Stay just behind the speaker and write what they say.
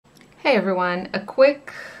Hey everyone, a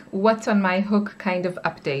quick what's on my hook kind of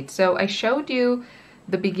update. So I showed you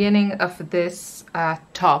the beginning of this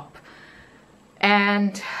top,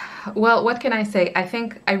 and well, what can I say? I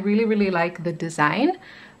think I really like the design,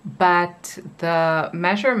 but the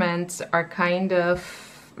measurements are kind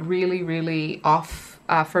of really off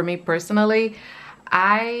for me personally.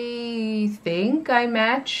 I think I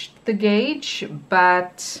matched the gauge,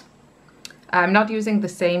 but I'm not using the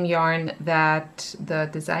same yarn that the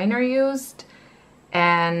designer used.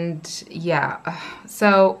 And yeah,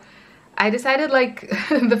 so I decided, like,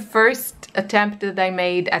 the first attempt that I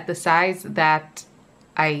made at the size that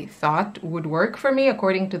I thought would work for me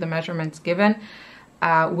according to the measurements given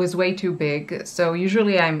was way too big. So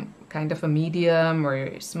usually I'm kind of a medium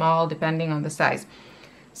or small depending on the size.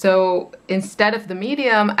 So instead of the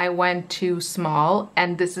medium, I went to small,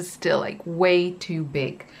 and this is still like way too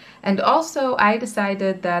big. And also I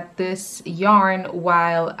decided that this yarn,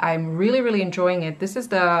 while I'm really enjoying it, this is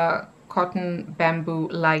the Cotton Bamboo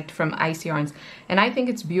Light from Ice Yarns, and I think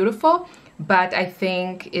it's beautiful, but I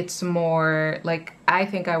think it's more like, I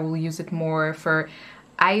think I will use it more for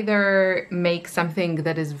either make something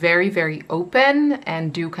that is very open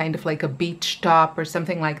and do kind of like a beach top or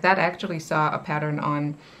something like that. I actually saw a pattern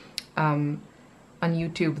on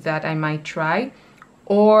YouTube that I might try,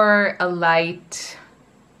 or a light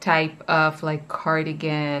type of like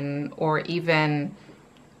cardigan, or even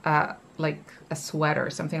like a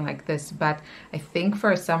sweater, something like this. But I think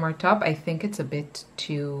for a summer top, I think it's a bit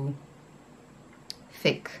too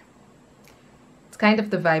thick. It's kind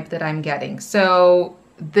of the vibe that I'm getting. So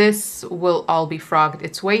this will all be frogged.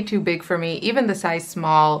 It's way too big for me, even the size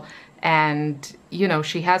small. And you know,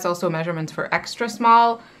 she has also measurements for extra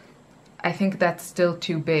small. I think that's still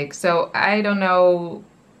too big. So I don't know,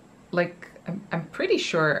 like, I'm pretty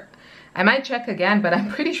sure, I might check again, but I'm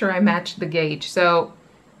pretty sure I matched the gauge. So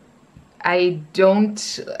I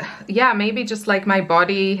don't, yeah, maybe just like my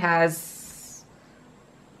body has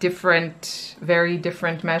very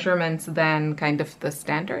different measurements than kind of the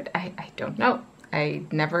standard. I don't know. I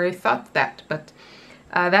never thought that, but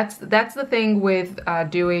that's the thing with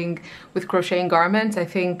crocheting garments. I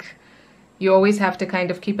think you always have to kind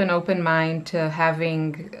of keep an open mind to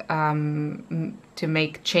having to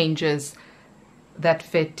make changes that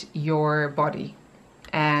fit your body,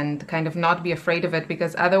 and kind of not be afraid of it,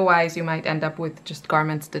 because otherwise you might end up with just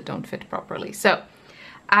garments that don't fit properly. So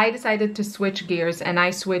I decided to switch gears, and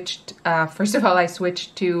I switched, first of all, I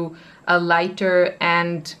switched to a lighter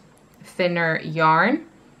and thinner yarn.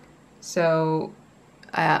 So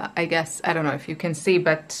I guess, I don't know if you can see,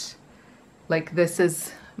 but like this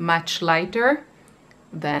is much lighter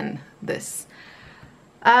than this.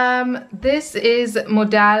 This is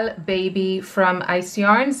Modal Baby from Ice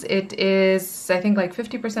Yarns. It is, I think, like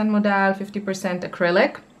 50% Modal, 50%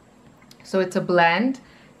 acrylic. So it's a blend,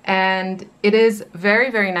 and it is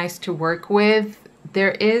very nice to work with.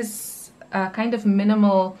 There is a kind of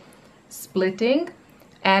minimal splitting,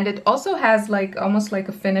 and it also has like almost like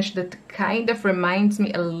a finish that kind of reminds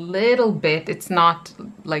me a little bit. It's not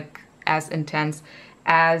like as intense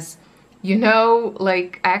as, you know,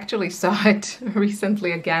 like I actually saw it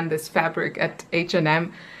recently again, this fabric at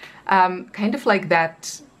H&M, kind of like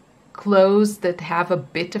that clothes that have a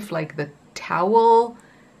bit of like the towel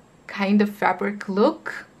kind of fabric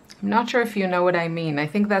look. I'm not sure if you know what I mean. I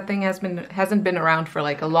think that thing hasn't been around for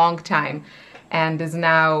like a long time and is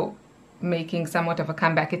now making somewhat of a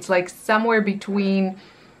comeback. It's like somewhere between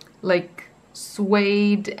like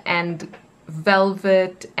suede and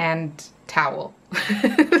velvet and towel.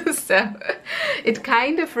 So it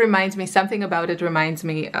kind of reminds me, something about it reminds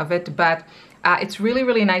me of it, but it's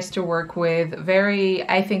really nice to work with. Very,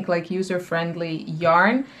 I think, like user-friendly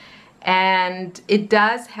yarn, and it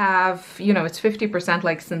does have, you know, it's 50%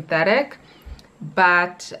 like synthetic,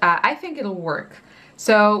 but I think it'll work.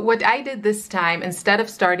 So what I did this time, instead of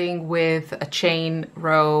starting with a chain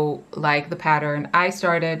row like the pattern, I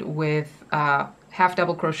started with half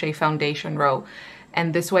double crochet foundation row.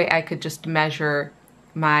 And this way I could just measure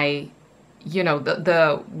my, you know,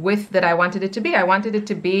 the width that I wanted it to be. I wanted it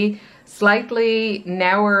to be slightly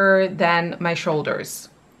narrower than my shoulders.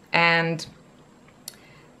 And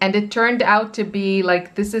it turned out to be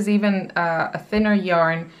like, this is even a thinner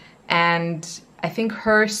yarn. And I think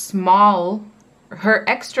her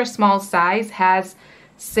extra small size has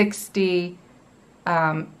 60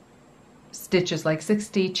 stitches, like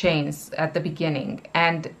 60 chains at the beginning,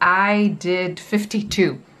 and I did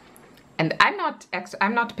 52, and I'm not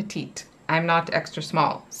petite, I'm not extra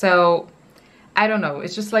small, so I don't know,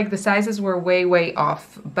 it's just like the sizes were way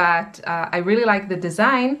off, but I really like the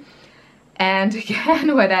design. And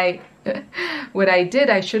again, what I what I did,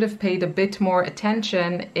 I should have paid a bit more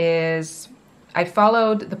attention, is I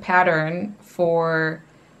followed the pattern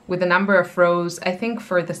with a number of rows, I think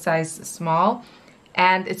for the size small,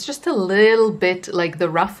 and it's just a little bit like the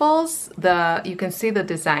ruffles. You can see the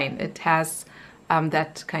design. It has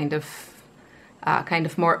that kind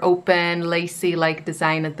of more open, lacy like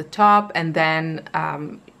design at the top, and then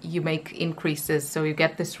you make increases, so you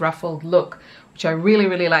get this ruffled look, which I really,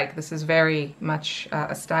 really like. This is very much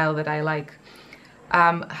a style that I like.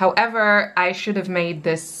 However, I should have made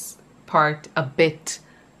this part a bit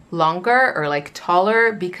longer or like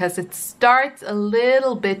taller, because it starts a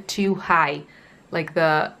little bit too high. Like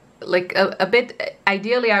a bit,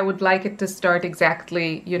 ideally I would like it to start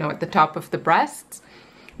exactly, you know, at the top of the breasts.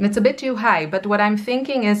 And it's a bit too high, but what I'm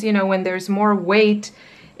thinking is, you know, when there's more weight,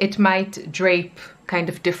 it might drape kind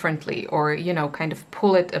of differently, or, you know, kind of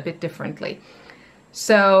pull it a bit differently.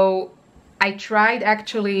 So I tried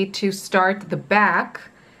actually to start the back,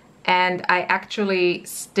 and I actually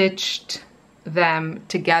stitched them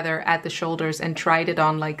together at the shoulders and tried it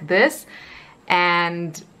on like this.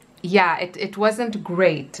 And yeah, it wasn't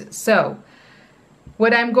great. So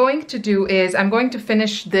what I'm going to do is I'm going to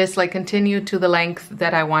finish this, like continue to the length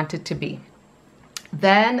that I want it to be.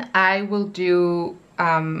 Then I will do,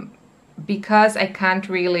 because I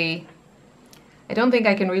don't think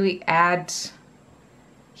I can really add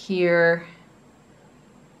here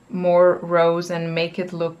more rows and make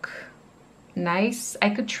it look nice. I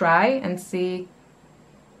could try and see,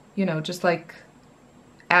 you know, just like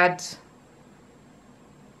add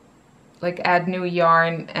new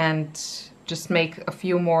yarn and just make a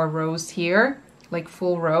few more rows here, like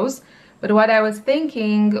full rows. But what I was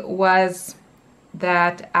thinking was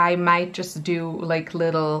that I might just do like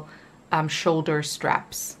little shoulder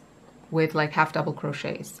straps with like half double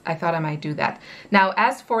crochets. I thought I might do that. Now,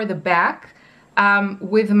 as for the back,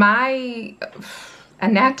 with my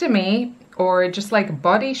anatomy or just like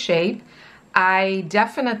body shape, I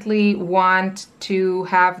definitely want to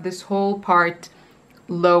have this whole part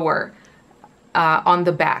lower on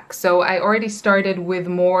the back. So I already started with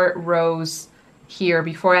more rows here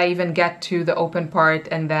before I even get to the open part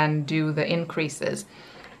and then do the increases.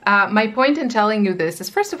 My point in telling you this is,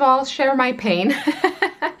 first of all, share my pain.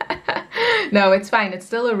 No, it's fine. It's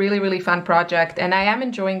still a really, really fun project, and I am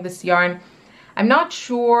enjoying this yarn. I'm not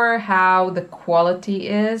sure how the quality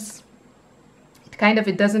is.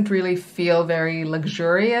 It doesn't really feel very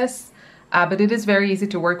luxurious, but it is very easy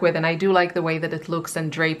to work with, and I do like the way that it looks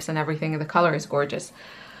and drapes and everything, and the color is gorgeous.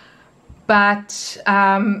 But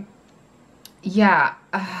yeah,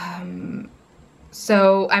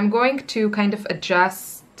 so I'm going to kind of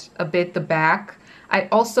adjust a bit the back. I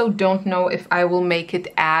also don't know if I will make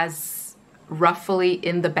it as ruffly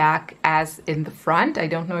in the back as in the front. I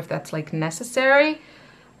don't know if that's like necessary.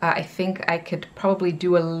 I think I could probably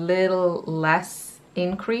do a little less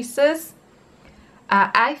increases.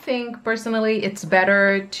 I think personally it's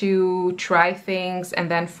better to try things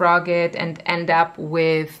and then frog it and end up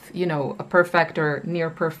with, you know, a perfect or near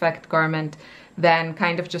perfect garment than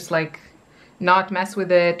kind of just like not mess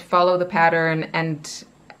with it, follow the pattern, and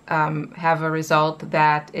have a result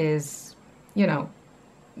that is, you know,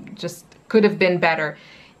 just could have been better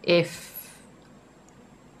if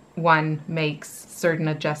one makes certain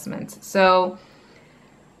adjustments. So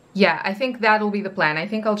yeah, I think that'll be the plan. I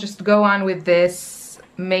think I'll just go on with this,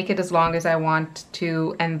 make it as long as I want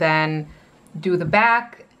to, and then do the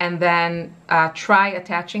back, and then try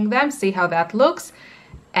attaching them, see how that looks.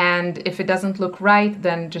 And if it doesn't look right,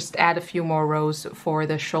 then just add a few more rows for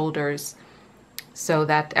the shoulders so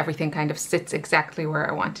that everything kind of sits exactly where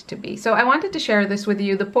I want it to be. So I wanted to share this with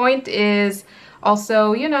you. The point is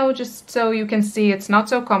also, you know, just so you can see it's not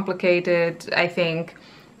so complicated, I think.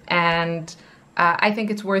 And I think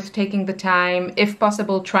it's worth taking the time, if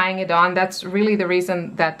possible, trying it on. That's really the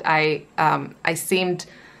reason that I seamed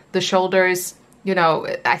the shoulders, you know,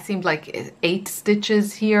 I seamed like 8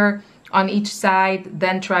 stitches here on each side,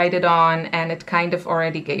 then tried it on, and it kind of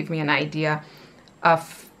already gave me an idea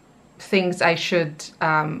of things I should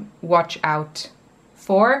watch out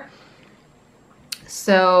for.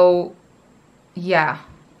 So yeah,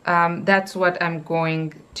 that's what I'm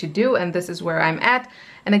going to do, and this is where I'm at.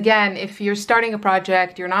 And again, if you're starting a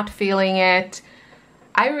project, you're not feeling it,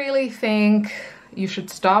 I really think you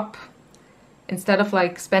should stop instead of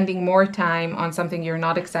like spending more time on something you're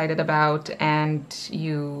not excited about, and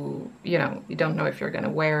you know, you don't know if you're gonna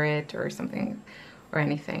wear it or something or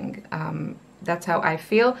anything. That's how I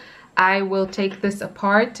feel. I will take this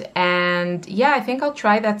apart, and yeah, I think I'll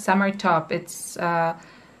try that summer top. It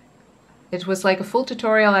was like a full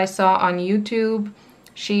tutorial I saw on YouTube.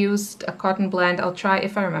 She used a cotton blend. I'll try,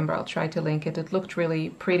 if I remember, I'll try to link it. It looked really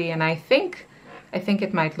pretty, and I think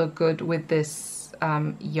it might look good with this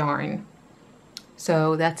yarn.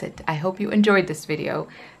 So that's it. I hope you enjoyed this video.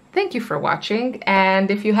 Thank you for watching,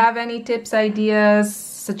 and if you have any tips, ideas,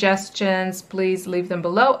 suggestions, please leave them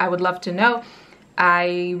below. I would love to know.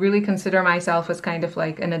 I really consider myself as kind of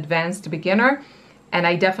like an advanced beginner, and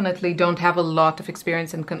I definitely don't have a lot of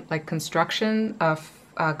experience in construction of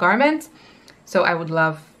garments. So I would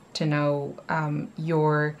love to know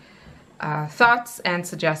your thoughts and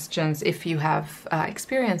suggestions if you have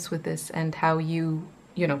experience with this and how you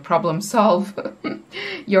know, problem solve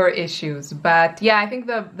your issues. But yeah, I think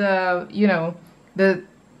the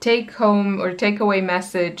take home or takeaway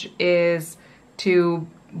message is to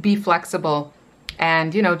be flexible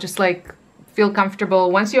and, you know, just like feel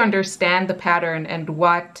comfortable. Once you understand the pattern and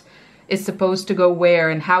what is supposed to go where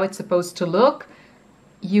and how it's supposed to look,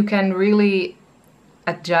 you can really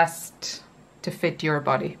adjust to fit your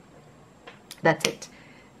body. That's it.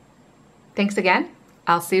 Thanks again.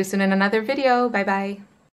 I'll see you soon in another video. Bye bye.